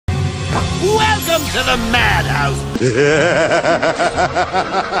Welcome to the madhouse.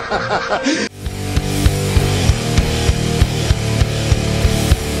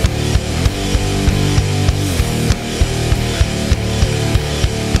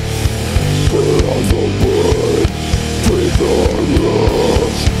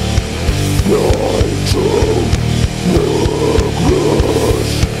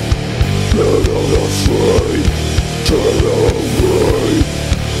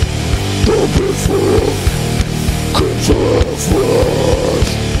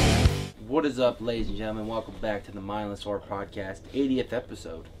 What is up, ladies and gentlemen? Welcome back to the Mindless Podcast, 80th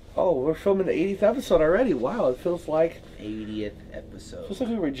episode. Oh, we're filming the 80th episode already. Wow, it feels like 80th episode. feels like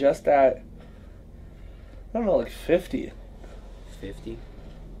we were just at, I don't know, like 50. 50?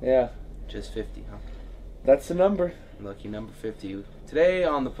 Yeah, Just 50, huh? that's the number. Lucky number 50. Today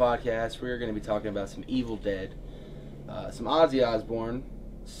on the podcast, we're going to be talking about some Evil Dead, some Ozzy Osbourne,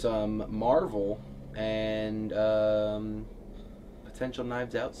 some Marvel, and potential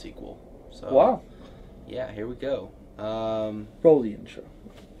Knives Out sequel. So, Wow. Yeah, here we go. Roll the intro.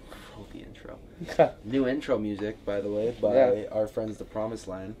 Roll the intro. New intro music, by the way, by our friends The Promised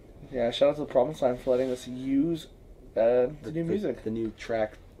Land. Yeah, shout out to the Promised Land for letting us use the new music. The new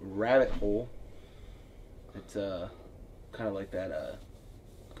track, Rabbit Hole. It's kind of like that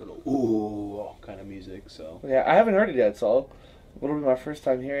good old ooh kind of music. So Yeah, I haven't heard it yet, so it'll be my first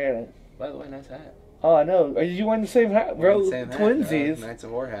time hearing it. by the way, nice hat. Oh, I know. Are you wearing the same hat, bro? Same hat, Twinsies. Knights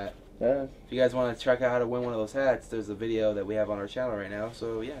of War hat. Yeah. If you guys want to check out how to win one of those hats, there's a video that we have on our channel right now.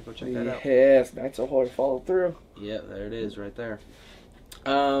 So yeah, go check that out. Yes, Knights of Horror follow through. Yeah, there it is, right there.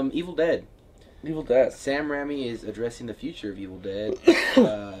 Evil Dead. Evil Dead. Sam Raimi is addressing the future of Evil Dead,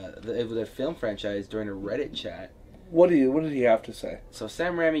 the Evil Dead film franchise, during a Reddit chat. What did he have to say? So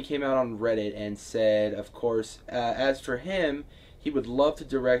Sam Raimi came out on Reddit and said, of course, as for him, he would love to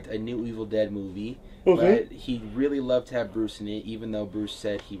direct a new Evil Dead movie, Okay. but he'd really love to have Bruce in it, even though Bruce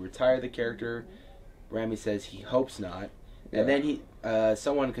said he retired the character. Raimi says he hopes not. Yeah. And then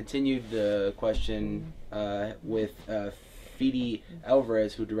someone continued the question with Fede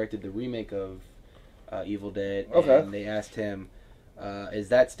Alvarez, who directed the remake of Evil Dead, Okay. and they asked him, is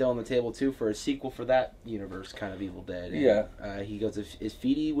that still on the table too for a sequel for that universe kind of Evil Dead? And, Yeah. he goes, if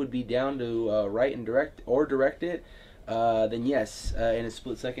Fede would be down to write and direct it, then yes, in a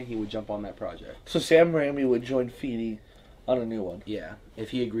split second he would jump on that project. So Sam Raimi would join Fede on a new one. Yeah, if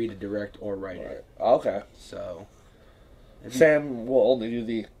he agreed to direct or write it. Okay. So Sam will only do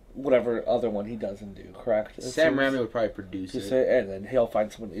the whatever other one he doesn't do, correct? Sam Raimi would probably produce it. And then he'll find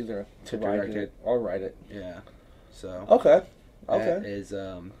someone either to write direct it. or write it. Yeah. So Okay. that is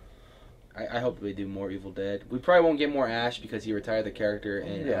I hope they do more Evil Dead. We probably won't get more Ash because he retired the character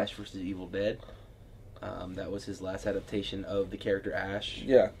in Ash vs. Evil Dead. That was his last adaptation of the character Ash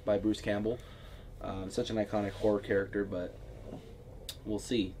by Bruce Campbell. Such an iconic horror character, but we'll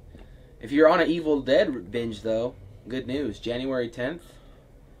see. If you're on an Evil Dead binge, though, good news. January 10th,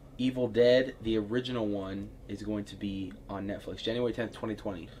 Evil Dead, the original one, is going to be on Netflix. January 10th,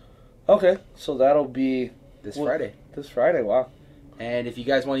 2020. Okay, so that'll be This Friday. This Friday, wow. And if you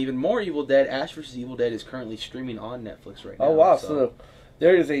guys want even more Evil Dead, Ash vs. Evil Dead is currently streaming on Netflix right now. Oh, wow, so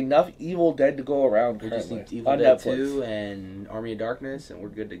there is enough Evil Dead to go around we currently. just need Evil on Dead Netflix. 2 and Army of Darkness, and we're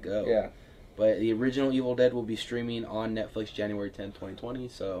good to go. Yeah. But the original Evil Dead will be streaming on Netflix January 10th, 2020,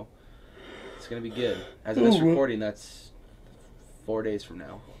 so it's going to be good. As of this recording, that's 4 days from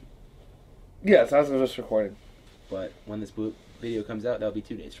now. Yes, as of this recording. But when this video comes out, that'll be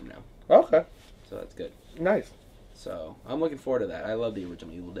 2 days from now. Okay. So that's good. Nice. So I'm looking forward to that. I love the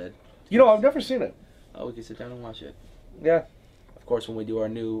original Evil Dead. You know, I've never seen it. Oh, we can sit down and watch it. Yeah. Of course, when we do our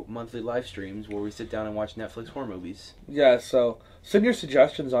new monthly live streams where we sit down and watch Netflix horror movies. Yeah, so send your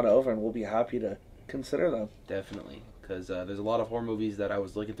suggestions on over and we'll be happy to consider them. Definitely. Because there's a lot of horror movies that I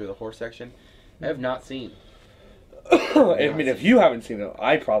was looking through the horror section I have not seen. I mean, if you haven't seen it,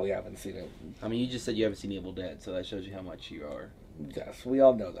 I probably haven't seen it. I mean, you just said you haven't seen Evil Dead, so that shows you how much you are. Yes, we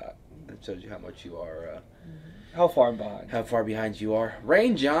all know that. That shows you how much you are. How far I'm behind? How far behind you are.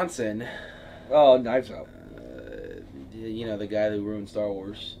 Rain Johnson. Oh, Knives Out. You know, the guy who ruined Star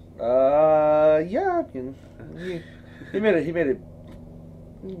Wars. Yeah. He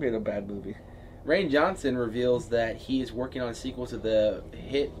made a bad movie. Rain Johnson reveals that he is working on a sequel to the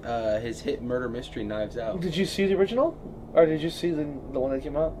his hit murder mystery Knives Out. Did you see the original? Or did you see the one that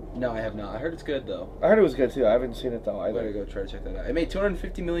came out? No, I have not. I heard it's good, though. I heard it was good, too. I haven't seen it, though, I either. better go try to check that out. It made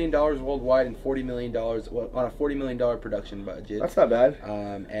 $250 million worldwide and $40 million on a $40 million production budget. That's not bad.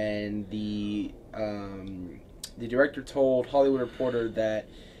 And the director told Hollywood Reporter that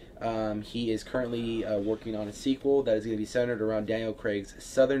He is currently working on a sequel that is going to be centered around Daniel Craig's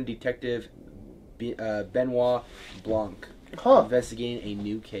Southern detective Benoit Blanc investigating a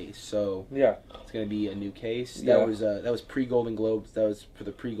new case. So Yeah. it's going to be a new case. Yeah. That was pre-Golden Globes. That was for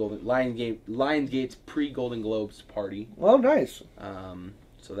the pre-Golden Lionsgate's pre-Golden Globes party. Well, nice.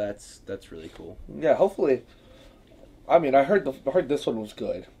 So that's really cool. Yeah, hopefully. I mean, I heard this one was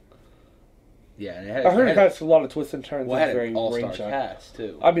good. Yeah, and I heard it has a lot of twists and turns. Well, it had very an all-star range on. cast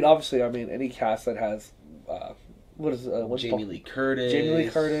too. I mean, obviously, any cast that has what's Jamie Lee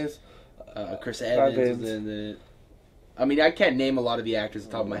Curtis. Chris Evans was in it. I mean, I can't name a lot of the actors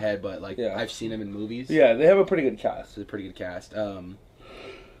off the top of my head, but I've seen them in movies. Yeah, they have a pretty good cast. It's a pretty good cast. So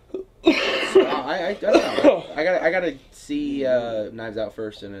I don't know. I gotta see Knives Out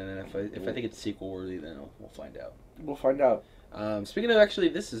first, and then if I think it's sequel worthy, then we'll find out. We'll find out. Speaking of, actually,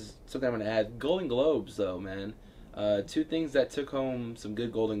 this is something I'm gonna add. Golden Globes, though, man. Two things that took home some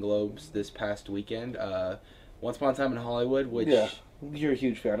good Golden Globes this past weekend. Once Upon a Time in Hollywood, which you're a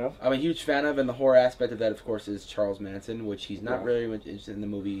huge fan of. I'm a huge fan of, and the horror aspect of that, of course, is Charles Manson, which he's not really much in the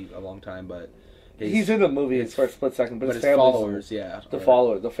movie a long time, but he's in the movie for a split second, but his followers,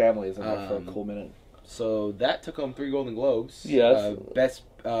 the family is in there for a cool minute. So that took home 3 Golden Globes. Yes. Best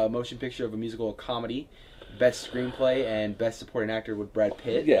motion picture of a musical comedy, best screenplay, and best supporting actor with Brad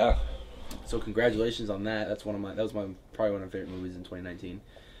Pitt. Yeah. So congratulations on that. That was probably one of my favorite movies in 2019.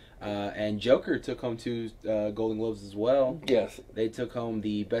 And Joker took home 2 Golden Globes as well. Yes. They took home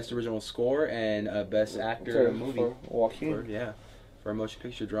the best original score and best actor in a movie. For Joaquin. For a motion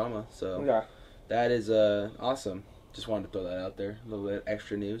picture drama. So yeah, that is awesome. Just wanted to throw that out there. A little bit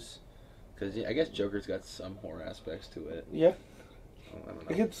extra news. Because I guess Joker's got some horror aspects to it. Yeah. I don't I know.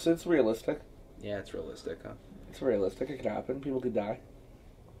 think it's realistic. Yeah, it's realistic, huh? It's realistic. It could happen. People could die.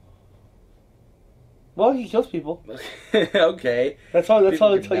 Well, he kills people. Okay. That's all they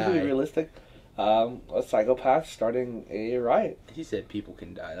tell you can to be die. realistic. A psychopath starting a riot. He said people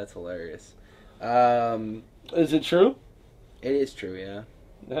can die. That's hilarious. Is it true? It is true, yeah.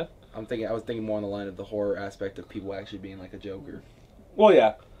 Yeah. I was thinking more on the line of the horror aspect of people actually being like a Joker. Well,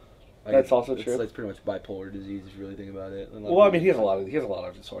 yeah. Like, That's also true. It's pretty much bipolar disease if you really think about it. Well, I mean, he has a lot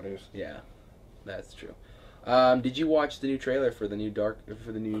of disorders. Yeah, that's true. Did you watch the new trailer for the new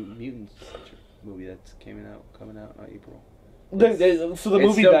Mutants movie that's coming out in April? So the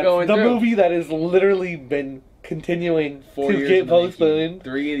movie that has literally been continuing 4 to years get postponed.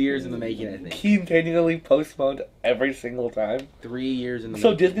 3 years in the making, I think. Continually postponed every single time. 3 years in the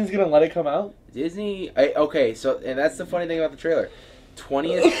So making. Disney's gonna let it come out? Disney. Okay, so and that's the funny thing about the trailer.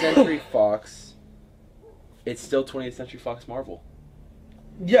 20th Century Fox. It's still 20th Century Fox Marvel.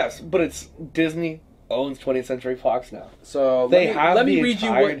 Yes, but it's Disney owns 20th Century Fox now. So let me read you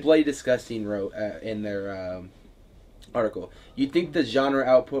entire... what Bloody Disgusting wrote in their article. You'd think the genre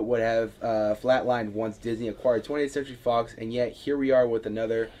output would have flatlined once Disney acquired 20th Century Fox, and yet here we are with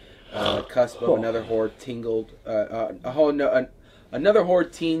another cusp of another horror another horror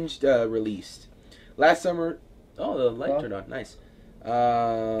tinged released. Last summer, the light turned on. Nice.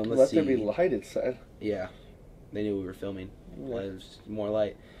 Let's see. Let there be light, it said. Yeah, they knew we were filming. Yeah. There's more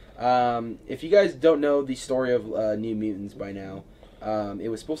light. If you guys don't know the story of New Mutants by now, it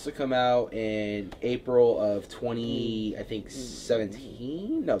was supposed to come out in April of 2018.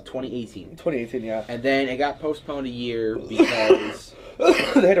 2018, yeah. And then it got postponed a year because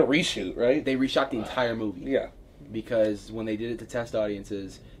they had a reshoot, right? they reshot the entire movie. Yeah. Because when they did it to test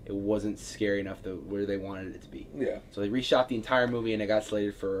audiences, it wasn't scary enough to where they wanted it to be. Yeah. So they reshot the entire movie, and it got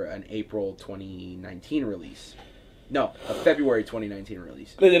slated for an April 2019 release. No, a February 2019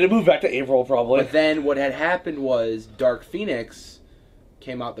 release. Then it moved back to April, probably. But then what had happened was Dark Phoenix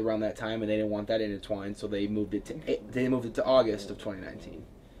came out around that time, and they didn't want that intertwined, so they moved it to August of 2019.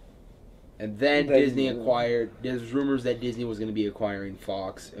 And then Disney acquired. There's rumors that Disney was going to be acquiring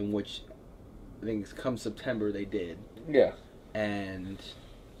Fox, in which I think come September they did. Yeah. And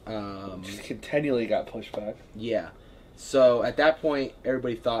just continually got pushed back. yeah. So at that point,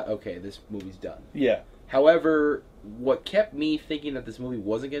 everybody thought, okay, this movie's done. Yeah. However, what kept me thinking that this movie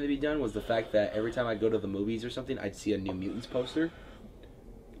wasn't going to be done was the fact that every time I go to the movies or something, I'd see a New Mutants poster.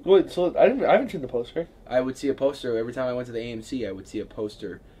 Wait, so I haven't seen the poster. I would see a poster every time I went to the AMC. I would see a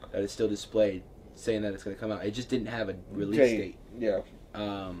poster that is still displayed saying that it's going to come out. It just didn't have a release date. Yeah.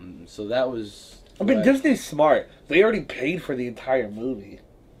 So that was. I mean, Disney's smart. They already paid for the entire movie.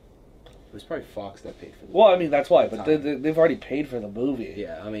 It was probably Fox that paid for it. Well, I mean, that's why, but they've already paid for the movie.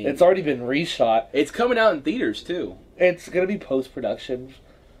 Yeah, I mean... It's already been reshot. It's coming out in theaters, too. It's going to be post-production.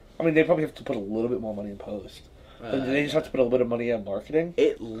 I mean, they probably have to put a little bit more money in post. They just have to put a little bit of money in marketing.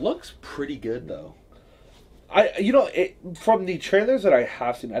 It looks pretty good, though. From the trailers that I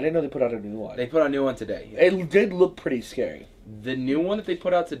have seen, I didn't know they put out a new one. They put out a new one today. Yeah. It did look pretty scary. The new one that they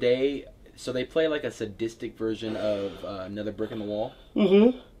put out today, so they play like a sadistic version of Another Brick in the Wall.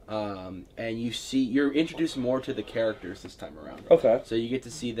 Mm-hmm. And you're introduced more to the characters this time around. Okay. So you get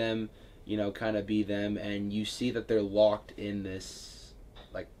to see them, kind of be them, and you see that they're locked in this,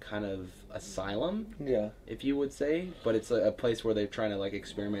 like, kind of asylum. Yeah. If you would say, but it's a place where they're trying to like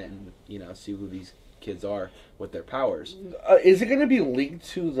experiment and see who these kids are with their powers. Is it going to be linked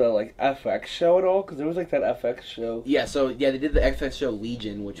to the like FX show at all? Because there was like that FX show. Yeah. So they did the FX show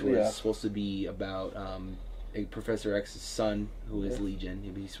Legion, which was supposed to be about Professor X's son, who is Legion.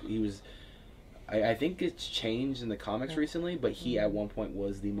 He was. I think it's changed in the comics recently, but he at one point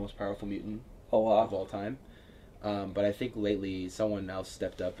was the most powerful mutant of all time. But I think lately someone else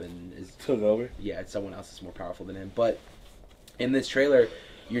stepped up and took over. Yeah, someone else is more powerful than him. But in this trailer,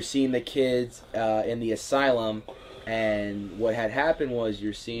 you're seeing the kids in the asylum, and what had happened was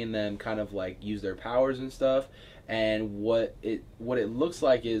you're seeing them kind of like use their powers and stuff. And what it looks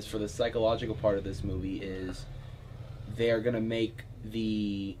like is, for the psychological part of this movie, is they are gonna make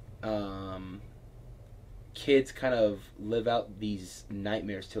the kids kind of live out these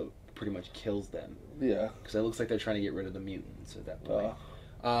nightmares till it pretty much kills them. Yeah. Because it looks like they're trying to get rid of the mutants at that point.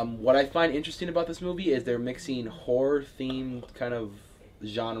 What I find interesting about this movie is they're mixing horror-themed kind of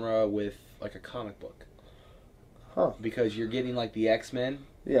genre with, like, a comic book. Huh. Because you're getting, like, the X-Men.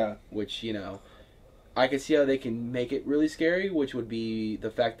 Yeah. Which, I can see how they can make it really scary, which would be the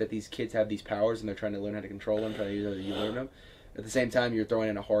fact that these kids have these powers and they're trying to learn how to control them, trying to use how to learn them. At the same time, you're throwing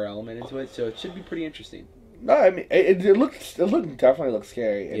in a horror element into it, so it should be pretty interesting. No, I mean, it definitely looks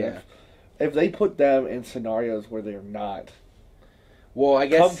scary. And if they put them in scenarios where they're not, well, I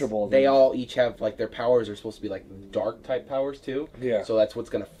guess comfortable, they all each have, like, their powers are supposed to be like dark type powers too. Yeah. So that's what's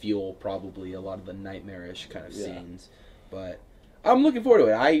gonna fuel probably a lot of the nightmarish kind of scenes. But I'm looking forward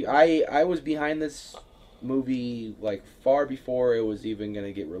to it. I was behind this movie like far before it was even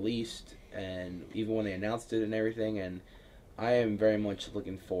gonna get released, and even when they announced it and everything, and I am very much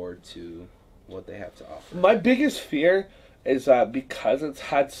looking forward to what they have to offer. My biggest fear is that because it's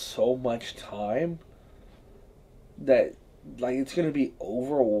had so much time, that like it's going to be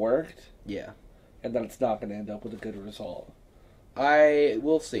overworked. Yeah. And that it's not going to end up with a good result.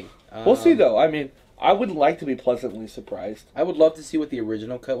 We'll see. We'll see, though. I mean, I would like to be pleasantly surprised. I would love to see what the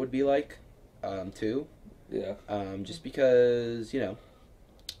original cut would be like, too. Yeah. Just because,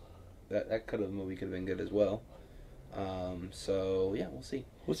 that movie could have been good as well. So, yeah, we'll see.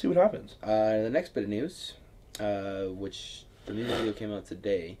 We'll see what happens. The next bit of news, which the music video came out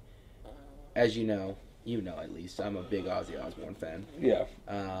today. As you know at least, I'm a big Ozzy Osbourne fan. Yeah.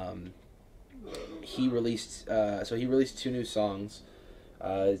 He released 2 new songs.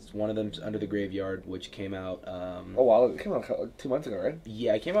 One of them's Under the Graveyard, which came out... it came out like 2 months ago, right?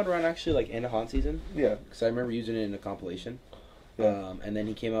 Yeah, it came out around actually like end of haunt season. Yeah. Because I remember using it in a compilation. Yeah. And then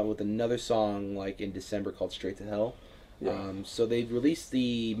he came out with another song like in December called Straight to Hell. Yeah. So they released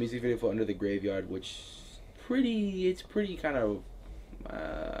the music video for Under the Graveyard, which it's pretty kind of,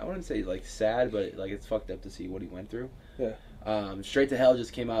 I wouldn't say like sad, but like it's fucked up to see what he went through. Yeah. Straight to Hell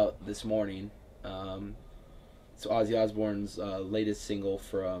just came out this morning. It's Ozzy Osbourne's latest single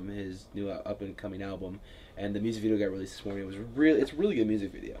from his new up and coming album, and the music video got released this morning. It's a really good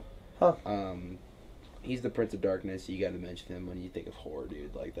music video. Huh. He's the Prince of Darkness. You got to mention him when you think of horror,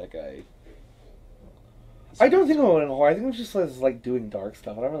 dude. Like that guy. I don't think of it in horror. I think it's just like doing dark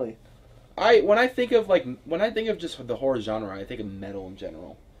stuff. I don't really. When I think of just the horror genre, I think of metal in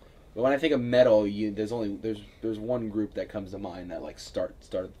general. But when I think of metal, there's one group that comes to mind that like started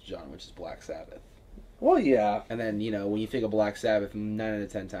the genre, which is Black Sabbath. Well, yeah. And then when you think of Black Sabbath, 9 out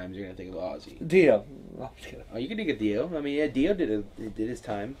of 10 times you're gonna think of Ozzy. Dio. Oh, you can think of Dio. I mean, yeah, Dio did his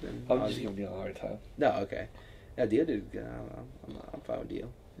time. I'm just giving Dio a hard time. No, okay. Yeah, Dio did. I'm fine with Dio.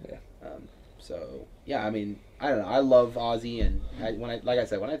 Yeah. So yeah, I mean, I don't know. I love Ozzy, and when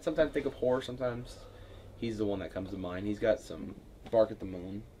I sometimes think of horror, sometimes he's the one that comes to mind. He's got some Bark at the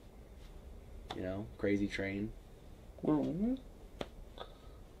Moon. Crazy Train. You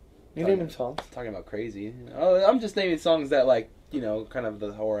naming songs? Talking about crazy. Oh, I'm just naming songs that kind of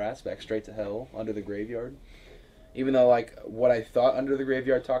the horror aspect. Straight to Hell, Under the Graveyard. Even though like what I thought Under the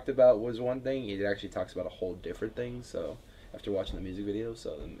Graveyard talked about was one thing, it actually talks about a whole different thing. So after watching the music video,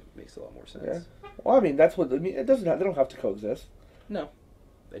 so it makes a lot more sense. Yeah. Well, I mean it doesn't. They don't have to coexist. No,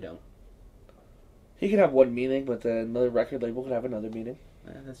 they don't. He can have one meaning, but then another record label can have another meaning.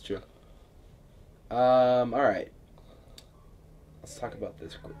 Yeah, that's true. All right. Let's talk about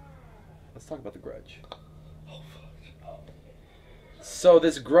this. Let's talk about The Grudge. Oh, fuck. So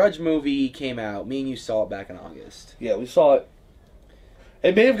this Grudge movie came out. Me and you saw it back in August. Yeah, we saw it.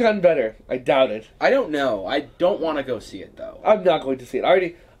 It may have gotten better. I doubt it. I don't know. I don't want to go see it though. I'm not going to see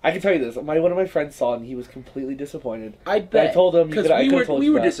it. I can tell you this. One of my friends saw it and he was completely disappointed. I bet. I told him because we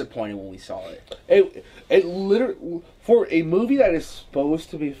were disappointed when we saw it. It literally, for a movie that is supposed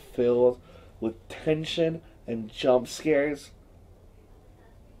to be filled with tension and jump scares,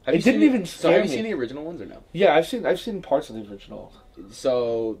 it didn't even scare me. Have you seen the original ones or no? Yeah, I've seen parts of the original.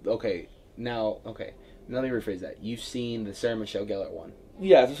 So now let me rephrase that. You've seen the Sarah Michelle Gellar one.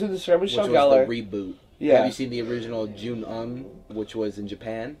 Yeah, I've seen the Sarah Michelle Gellar. Gellar. Which was the reboot. Yeah. Have you seen the original Jun which was in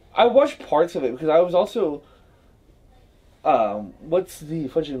Japan? I watched parts of it because I was also, what's the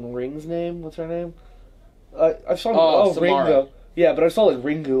fucking Ring's name? What's her name? I saw Samara. Ringo. Yeah, but I saw like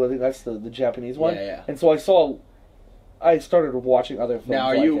Ringu. I think that's the Japanese one. Yeah. And so I started watching other films. Now,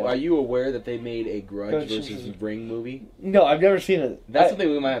 are you aware that they made a Grudge versus Ring movie? No, I've never seen it. That's something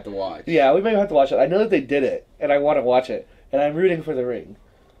we might have to watch. Yeah, we might have to watch it. I know that they did it, and I want to watch it, and I'm rooting for the Ring.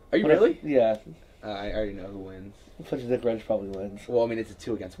 Are you really? Yeah. I already know who wins. The Grudge probably wins. Well, I mean, it's a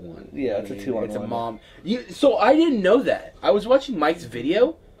 2 against 1. Yeah, it's a 2-on-1. It's a mom. So I didn't know that. I was watching Mike's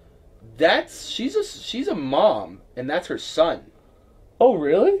video. She's a mom, and that's her son. Oh,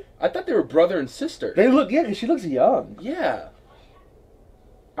 really? I thought they were brother and sister. They look, because she looks young. Yeah.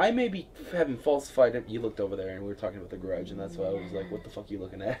 I may be having falsified it. You looked over there, and we were talking about the Grudge, and that's why I was like, "What the fuck are you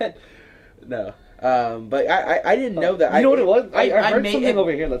looking at?" No, but I didn't know that. You know what it was? I heard may, something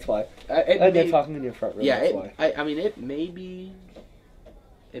over here. That's why. And they're talking in your front room. Yeah, that's why. I mean, it may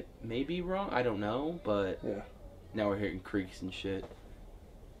be wrong. I don't know, but yeah. Now we're hearing creaks and shit.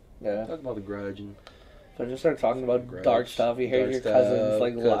 Yeah. Talk about the Grudge and. So I just started talking about Grudge, dark stuff. You hear your cousins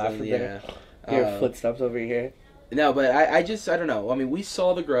laughing there. You hear footsteps over here. No, but I don't know. I mean, we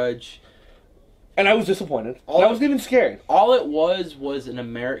saw the Grudge. And I was disappointed. I wasn't even scared. All it was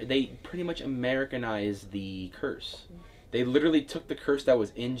they pretty much Americanized the curse. They literally took the curse that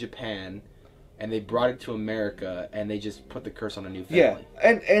was in Japan and they brought it to America and they just put the curse on a new family.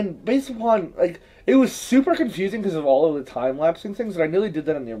 Yeah, and based upon, it was super confusing because of all of the time-lapsing things, and I nearly did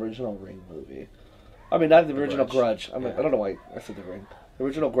that in the original Ring movie. I mean, not the original Grudge. I don't know why I said the Ring. The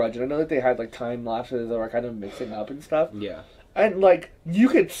original Grudge, and I know that they had, time-lapses that were kind of mixing up and stuff. Yeah. And, you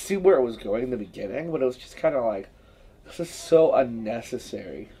could see where it was going in the beginning, but it was just kind of this is so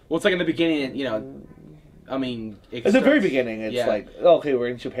unnecessary. Well, it's in the beginning, I mean... At the very beginning, it's okay, we're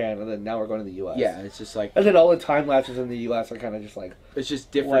in Japan, and then now we're going to the U.S. Yeah, it's just And then all the time lapses in the U.S. are kind of just It's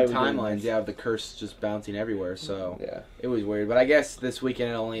just different timelines, of the curse just bouncing everywhere, so... Yeah. It was weird, but I guess this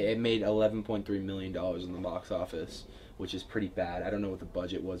weekend it made $11.3 million in the box office, which is pretty bad. I don't know what the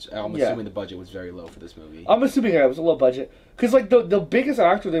budget was. I'm assuming the budget was very low for this movie. I'm assuming it was a low budget. Because, the biggest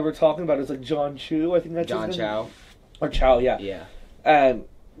actor they were talking about is, John Chu, I think that's John his name. Chow. Or Chow, yeah. Yeah. And,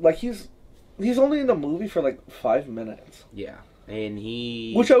 he's only in the movie for, 5 minutes. Yeah. And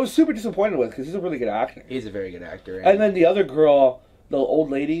which I was super disappointed with, because he's a really good actor. He's a very good actor. And then the other girl, the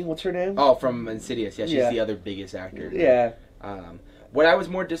old lady, what's her name? Oh, from Insidious. Yeah, she's the other biggest actor. Yeah. What I was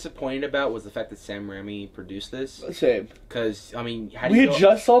more disappointed about was the fact that Sam Raimi produced this. Same. Because, I mean, we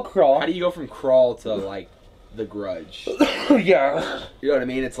just saw Crawl. How do you go from Crawl to, The Grudge? Yeah. You know what I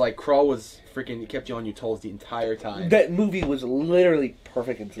mean? It's Crawl was freaking, it kept you on your toes the entire time. That movie was literally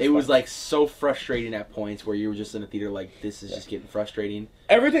perfect in suspense. It was, so frustrating at points where you were just in a theater this is just getting frustrating.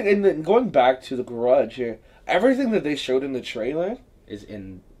 Everything, and then going back to The Grudge here, everything that they showed in the trailer is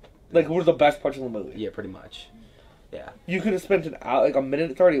in... were the best parts of the movie. Yeah, pretty much. Yeah. You could have spent an hour, a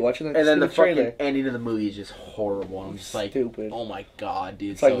minute 30 watching that. And then the trailer. fucking ending of the movie is just horrible. I'm just stupid. Oh my god,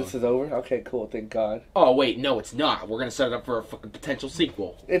 dude. It's this is over? Okay, cool, thank God. Oh, wait, no, it's not. We're gonna set it up for a fucking potential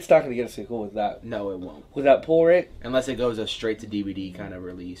sequel. It's not gonna get a sequel with that. No, it won't. With that pull rate? Unless it goes a straight to DVD kind of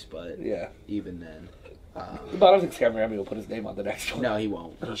release, but yeah, even then. But I don't think Sam Raimi will put his name on the next one. No, he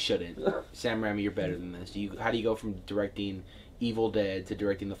won't. He shouldn't. Sam Raimi, you're better than this. How do you go from directing Evil Dead to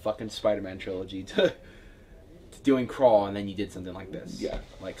directing the fucking Spider-Man trilogy to doing Crawl, and then you did something like this? Yeah.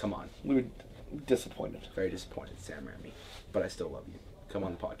 Come on. We were disappointed. Very disappointed, Sam Raimi. But I still love you. Come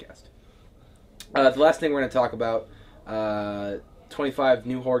on the podcast. The last thing we're going to talk about, 25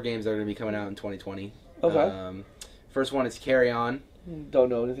 new horror games that are going to be coming out in 2020. Okay. First one is Carry On. Don't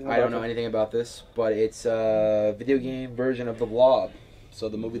know anything about it. I don't know anything about this, but it's a video game version of The Blob. So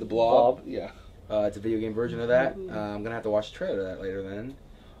the movie The Blob. Yeah. It's a video game version of that. I'm going to have to watch the trailer of that later then.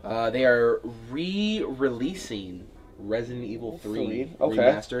 They are re-releasing Resident Evil 3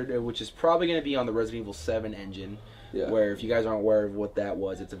 remastered, which is probably going to be on the Resident Evil 7 engine. Yeah. Where, if you guys aren't aware of what that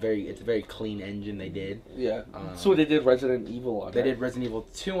was, it's a very clean engine they did. Yeah. So they did Resident Evil on They did Resident Evil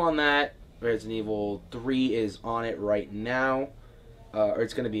 2 on that. Resident Evil 3 is on it right now. or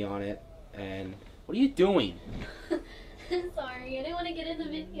it's gonna be on it. And what are you doing? Sorry, I didn't want to get in the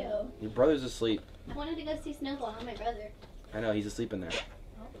video. Your brother's asleep. I wanted to go see Snowball, not my brother. I know, he's asleep in there.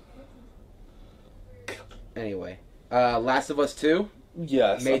 Anyway, Last of Us 2.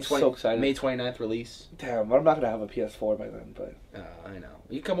 Yes, I'm so excited. May 29th release. Damn, I'm not gonna have a PS4 by then, but I know.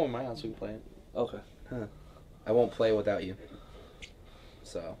 You can come over to my house, we can play it. okay. Huh. I won't play without you.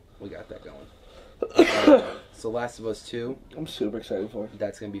 So, we got that going. So Last of Us 2. I'm super excited for it.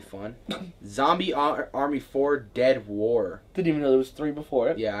 That's going to be fun. Zombie Army 4 Dead War. Didn't even know there was 3 before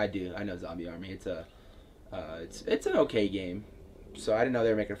it. Yeah, I do. I know Zombie Army. It's a it's an okay game. So I didn't know they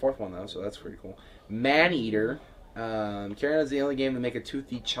were making a 4th one though, so that's pretty cool. Maneater. Carrying on is the only game to make a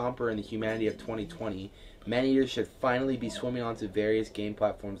toothy chomper in the humanity of 2020. Maneater should finally be swimming onto various game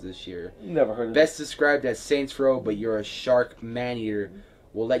platforms this year. Never heard of it. Best described as Saints Row, but you're a shark maneater.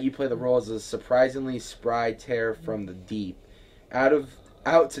 Will let you play the role as a surprisingly spry terror from the deep,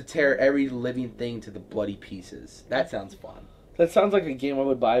 out to tear every living thing to the bloody pieces. That sounds fun. That sounds like a game I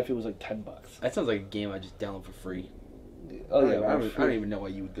would buy if it was like $10. That sounds like a game I just download for free. Oh yeah, I don't even know why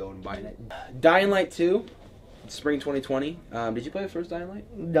you would go and buy it. Dying Light 2, spring 2020. Did you play the first Dying Light?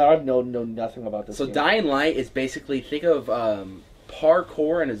 No, I know nothing about this. So game. Dying Light is basically, think of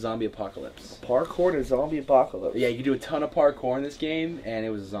parkour and a zombie apocalypse. Parkour and a zombie apocalypse. Yeah, you can do a ton of parkour in this game, and it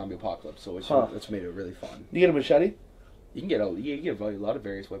was a zombie apocalypse, so that's made it really fun. You get a machete? You can get a lot of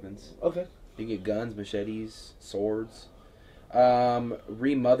various weapons. Okay. You can get guns, machetes, swords.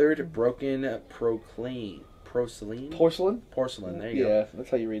 Remothered, Broken, Porcelain. There you go. Yeah, that's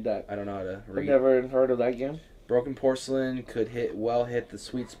how you read that. I don't know how to read. I've never heard of that game. Broken Porcelain could hit the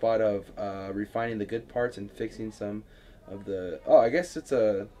sweet spot of refining the good parts and fixing some of the. Oh, I guess it's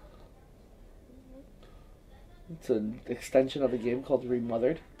an extension of the game called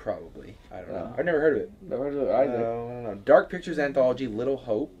Remothered. Probably. I don't know. I've never heard of it. Never heard of it either. I don't know. Dark Pictures anthology, Little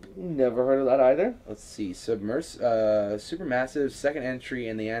Hope. Never heard of that either. Let's see. Supermassive second entry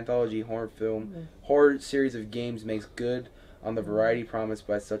in the anthology horror series of games makes good on the variety promised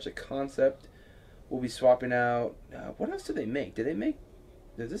by such a concept. We'll be swapping out. What else did they make?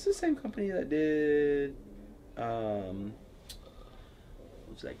 Is this the same company that did? What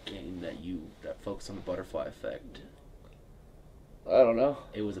was that game that focused on the butterfly effect? I don't know.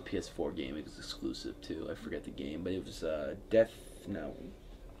 It was a PS4 game. It was exclusive too. I forget the game, but it was I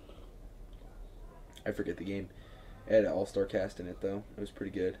forget the game. It had an all-star cast in it though. It was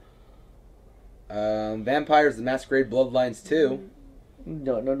pretty good. Vampires: The Masquerade Bloodlines 2.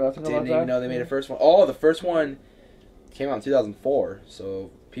 No, nothing about that. Didn't even know they made a first one. Oh, the first one came out in 2004.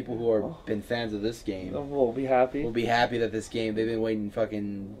 So people who have been fans of this game will be happy. Will be happy that this game, they've been waiting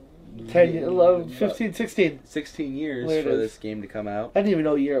fucking 10, 11, 15, 16. 16 years for this game to come out. I didn't even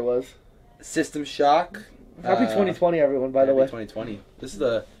know what year it was. System Shock. Happy 2020, everyone, by the way. Happy 2020. This is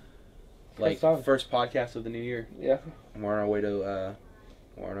the first podcast of the new year. Yeah. And we're on our way to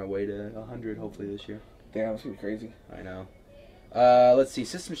 100 hopefully this year. Damn, it's gonna be crazy. I know. Let's see.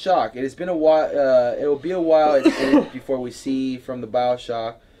 System Shock. It has been a while. It will be a while before we see from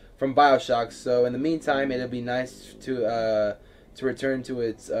BioShock. So in the meantime, it'll be nice to return to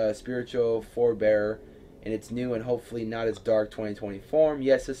its spiritual forebearer in its new and hopefully not as dark 2020 form.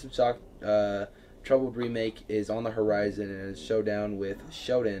 Yes, System Shock Troubled Remake is on the horizon and is showdown with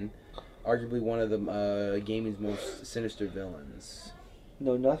Shodan, arguably one of the gaming's most sinister villains.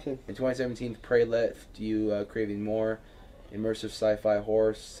 No, nothing. In 2017, Prey left you craving more immersive sci-fi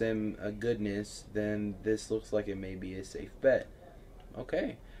horror sim goodness. Then this looks like it may be a safe bet.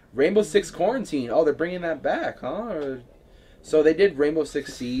 Okay. Rainbow Six Quarantine. Oh, they're bringing that back, huh? So they did Rainbow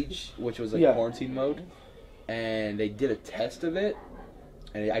Six Siege, which was like quarantine mode, and they did a test of it,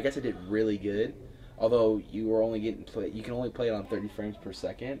 and I guess it did really good. Although you were only you can only play it on 30 frames per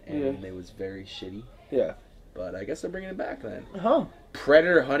second, and it was very shitty. Yeah. But I guess they're bringing it back then. Huh.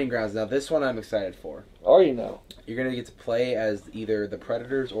 Predator Hunting Grounds. Now this one I'm excited for. Are you now? You're gonna get to play as either the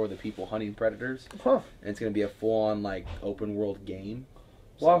predators or the people hunting predators. Huh. And it's gonna be a full-on open world game.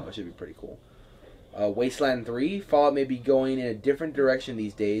 So wow. It should be pretty cool. Wasteland 3. Fallout may be going in a different direction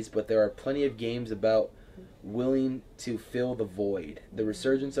these days, but there are plenty of games willing to fill the void. The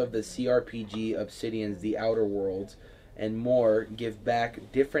resurgence of the CRPG Obsidian's The Outer Worlds and more give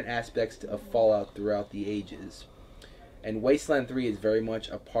back different aspects of Fallout throughout the ages. And Wasteland 3 is very much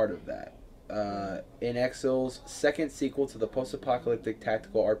a part of that. In Exil's second sequel to the post-apocalyptic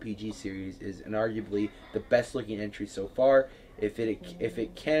tactical RPG series is inarguably the best-looking entry so far. If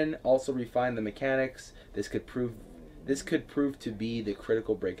it can also refine the mechanics, this could prove to be the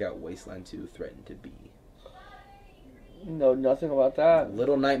critical breakout Wasteland 2 threatened to be. No, nothing about that.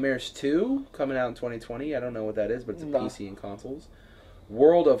 Little Nightmares 2 coming out in 2020. I don't know what that is, but it's a PC and consoles.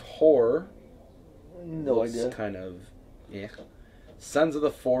 World of Horror. No looks idea. kind of, yeah. Sons of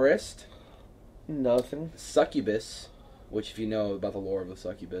the Forest. Nothing. Succubus, which if you know about the lore of the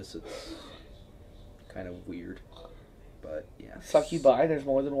Succubus, it's kind of weird. But, yeah. Succubi, there's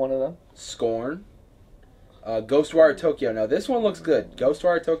more than one of them. Scorn. Ghostwire Tokyo. Now, this one looks good.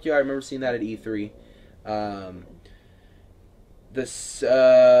 Ghostwire Tokyo, I remember seeing that at E3. This is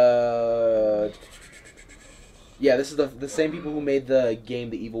the same people who made the game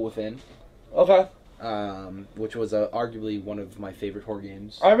The Evil Within. Okay. Which was arguably one of my favorite horror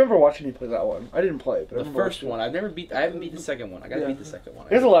games. I remember watching you play that one. I didn't play it, but I The remember first one, I haven't beat the second one. I gotta Yeah. beat the second one.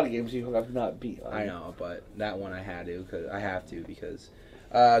 There's a lot of games you have not beat. I know, but that one I have to because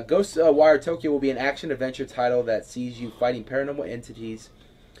Ghostwire Tokyo will be an action adventure title that sees you fighting paranormal entities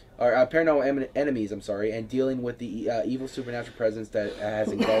or paranormal enemies. And dealing with the evil supernatural presence that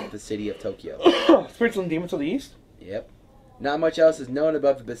has engulfed the city of Tokyo. Spirits and Demons of the East? Yep. Not much else is known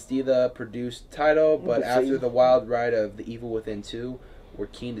about the Bethesda-produced title, but after the wild ride of The Evil Within 2, we're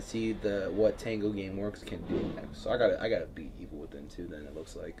keen to see what Tango Gameworks can do next. So I gotta beat Evil Within 2. Then it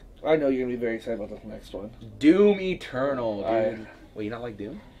looks like I know you're gonna be very excited about the next one. Doom Eternal, dude. Wait, you not like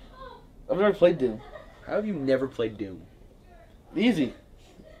Doom? I've never played Doom. How have you never played Doom, Easy.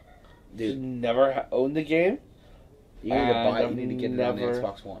 dude? Never owned the game. You need to buy. I've You need to get it on the never-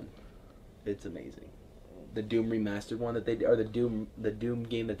 Xbox One. It's amazing. The Doom remastered one that they did, or the Doom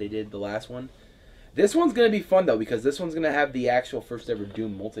game that they did, the last one. This one's gonna be fun though because this one's gonna have the actual first ever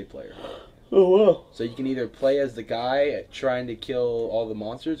Doom multiplayer. Oh wow! So you can either play as the guy trying to kill all the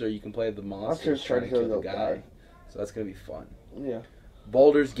monsters, or you can play as the monsters trying to kill the guy. So that's gonna be fun. Yeah.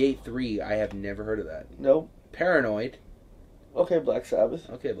 Baldur's Gate 3. I have never heard of that. Nope. Paranoid. Okay, Black Sabbath.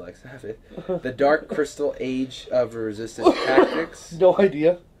 Okay, Black Sabbath. The Dark Crystal Age of Resistance Tactics. No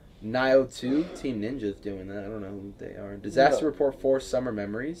idea. Nioh 2. Team Ninja's doing that. I don't know who they are. Disaster Report 4. Summer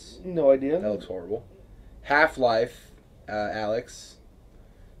Memories. No idea. That looks horrible. Half-Life. Alex.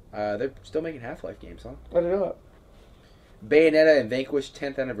 They're still making Half-Life games, huh? I don't know. Bayonetta and Vanquish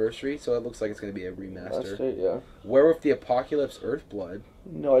 10th Anniversary. So it looks like it's going to be a remaster. That's it, yeah. Werewolf the Apocalypse Earthblood.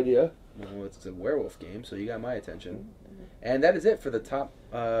 No idea. Well, it's a werewolf game, so you got my attention. And that is it for the top,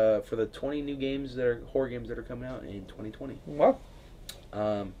 for the 20 new games that are horror games that are coming out in 2020. Well,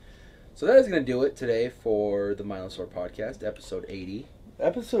 So that is going to do it today for the Mindless podcast, episode 80.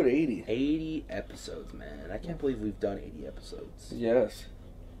 episode 80. 80 episodes, man. I can't believe we've done 80 episodes. Yes.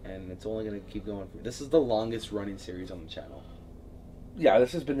 And it's only going to keep going. This is the longest running series on the channel. Yeah,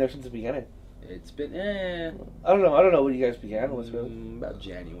 this has been there since the beginning. It's been, I don't know when you guys began. Was really? about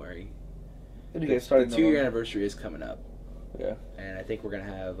January. When you guys started? The 2-year anniversary is coming up. Yeah. And I think we're going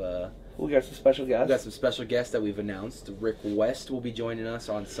to have... we got some special guests. We've got some special guests that we've announced. Rick West will be joining us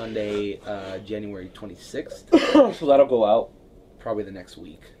on Sunday, January 26th. So that'll go out. Probably the next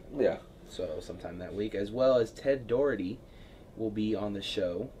week. Yeah. So sometime that week. As well as Ted Doherty will be on the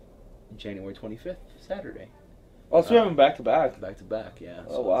show January 25th, Saturday. Oh, so we have them back to back. Back to back, yeah.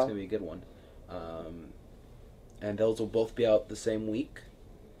 Oh, So wow. it's going to be a good one. And those will both be out the same week.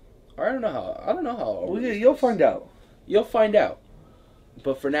 Or I don't know how. You'll find out. You'll find out.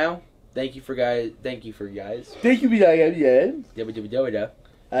 But for now, thank you for guys. Thank you, Yeah. Thank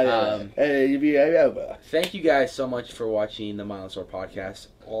Thank you guys so much for watching the Mindless podcast.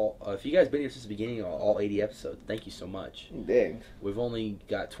 If you guys been here since the beginning, all 80 episodes, thank you so much. Dang. We've only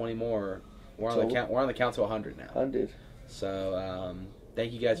got 20 more. We're on the count to 100 now. 100. So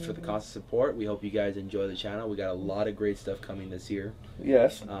thank you guys for the constant support. We hope you guys enjoy the channel. We got a lot of great stuff coming this year.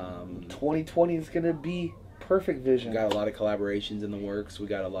 Yes. 2020 is gonna be perfect vision. We got a lot of collaborations in the works. We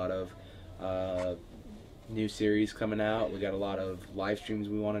got a lot of new series coming out. We got a lot of live streams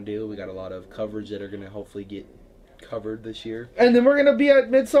we want to do. We got a lot of coverage that are going to hopefully get covered this year. And then we're gonna be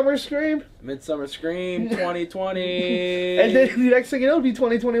at Midsummer Scream. Midsummer Scream 2020. And then the next thing you know, it'll be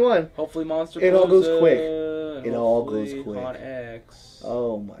 2021. Hopefully Monster It all goes quick. It all goes quick. On X.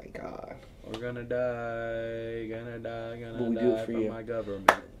 Oh my god. We're gonna die. But we do it for from you. my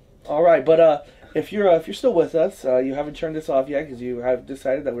government. All right, but if you're still with us, you haven't turned this off yet because you have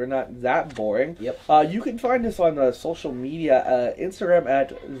decided that we're not that boring. Yep. You can find us on social media, Instagram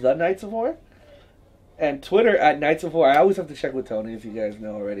at The Knights of War, and Twitter at Knights of War. I always have to check with Tony if you guys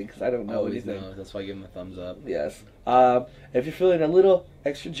know already because I don't know Always anything. knows. That's why I give him a thumbs up. Yes. If you're feeling a little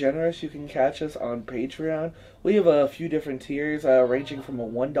extra generous, you can catch us on Patreon. We have a few different tiers ranging from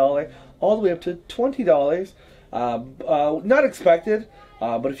 $1 all the way up to $20. Not expected,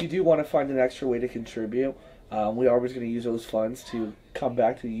 but if you do want to find an extra way to contribute, we are always going to use those funds to come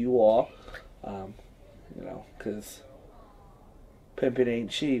back to you all. Because pimping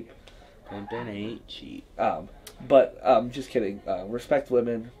ain't cheap. Pimpin' ain't cheap. But just kidding. Respect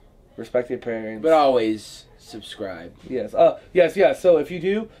women, respect your parents. But always subscribe. Yes. Yes. So if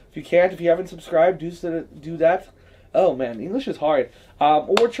you haven't subscribed, do that. Oh man, English is hard.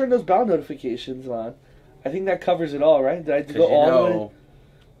 Or turn those bell notifications on. I think that covers it all, right? Did I go all the way?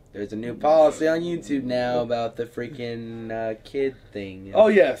 There's a new policy on YouTube now about the freaking kid thing. Oh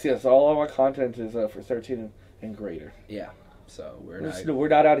yes. All of our content is for 13 and greater. Yeah. So we're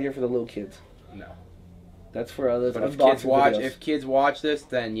not out here for the little kids. No. That's for others. But if kids watch this,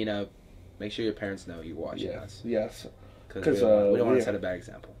 then make sure your parents know you're watching us. Yes. Because we don't want to set a bad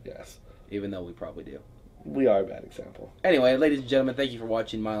example. Yes. Even though we probably do. We are a bad example. Anyway, ladies and gentlemen, thank you for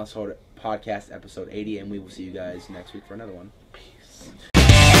watching Mindless Podcast episode 80, and we will see you guys next week for another one. Peace.